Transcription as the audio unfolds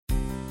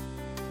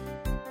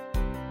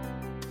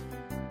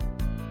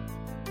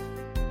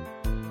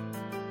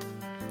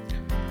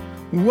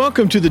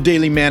Welcome to the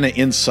Daily Manna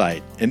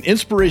Insight, an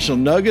inspirational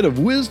nugget of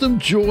wisdom,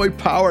 joy,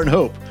 power, and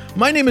hope.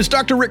 My name is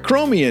Dr. Rick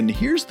Cromie, and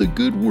here's the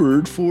good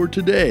word for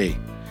today.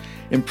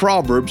 In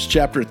Proverbs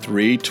chapter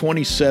 3,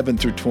 27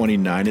 through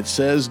 29, it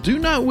says, "Do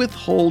not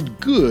withhold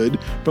good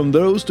from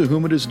those to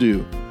whom it is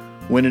due.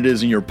 When it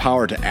is in your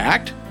power to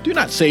act, do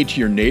not say to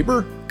your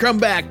neighbor, 'Come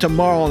back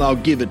tomorrow and I'll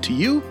give it to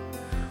you,'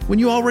 when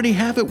you already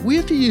have it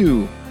with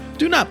you.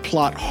 Do not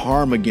plot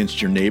harm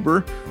against your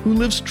neighbor who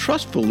lives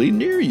trustfully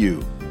near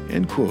you."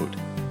 End quote.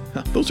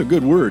 Those are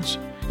good words.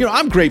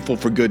 I'm grateful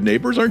for good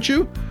neighbors, aren't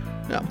you?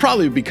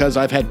 Probably because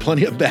I've had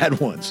plenty of bad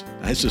ones.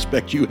 I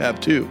suspect you have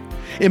too.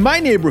 In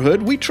my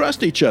neighborhood, we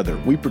trust each other.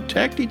 We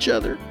protect each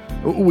other.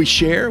 We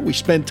share. We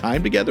spend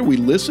time together. We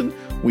listen.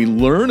 We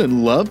learn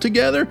and love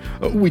together.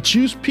 We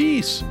choose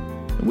peace.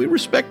 And we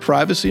respect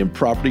privacy and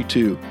property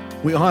too.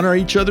 We honor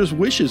each other's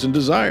wishes and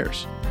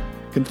desires.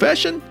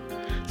 Confession?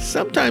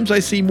 Sometimes I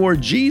see more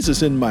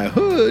Jesus in my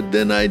hood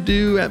than I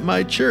do at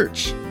my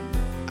church.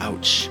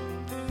 Ouch.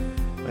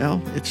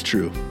 Well, it's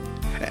true.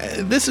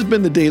 This has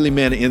been the Daily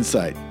Manna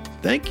Insight.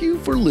 Thank you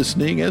for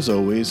listening, as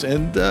always,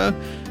 and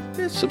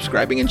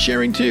subscribing and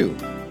sharing too.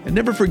 And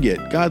never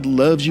forget, God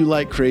loves you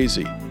like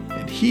crazy,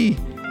 and He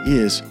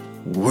is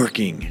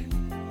working.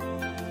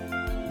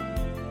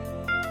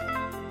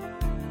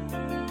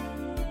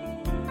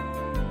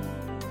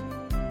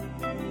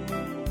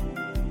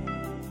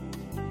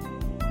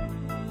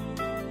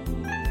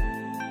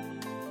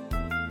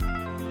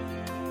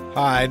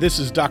 Hi, this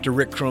is Dr.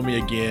 Rick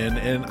Cromie again,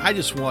 and I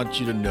just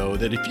want you to know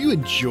that if you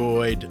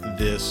enjoyed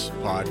this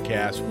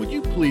podcast, would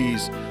you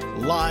please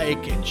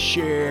like and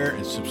share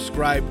and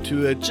subscribe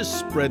to it? Just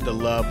spread the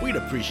love. We'd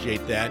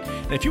appreciate that.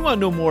 And if you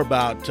want to know more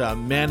about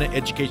Manna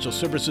Educational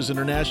Services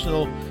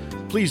International,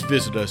 please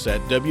visit us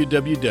at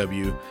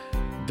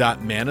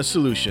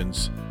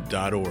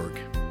www.mannasolutions.org.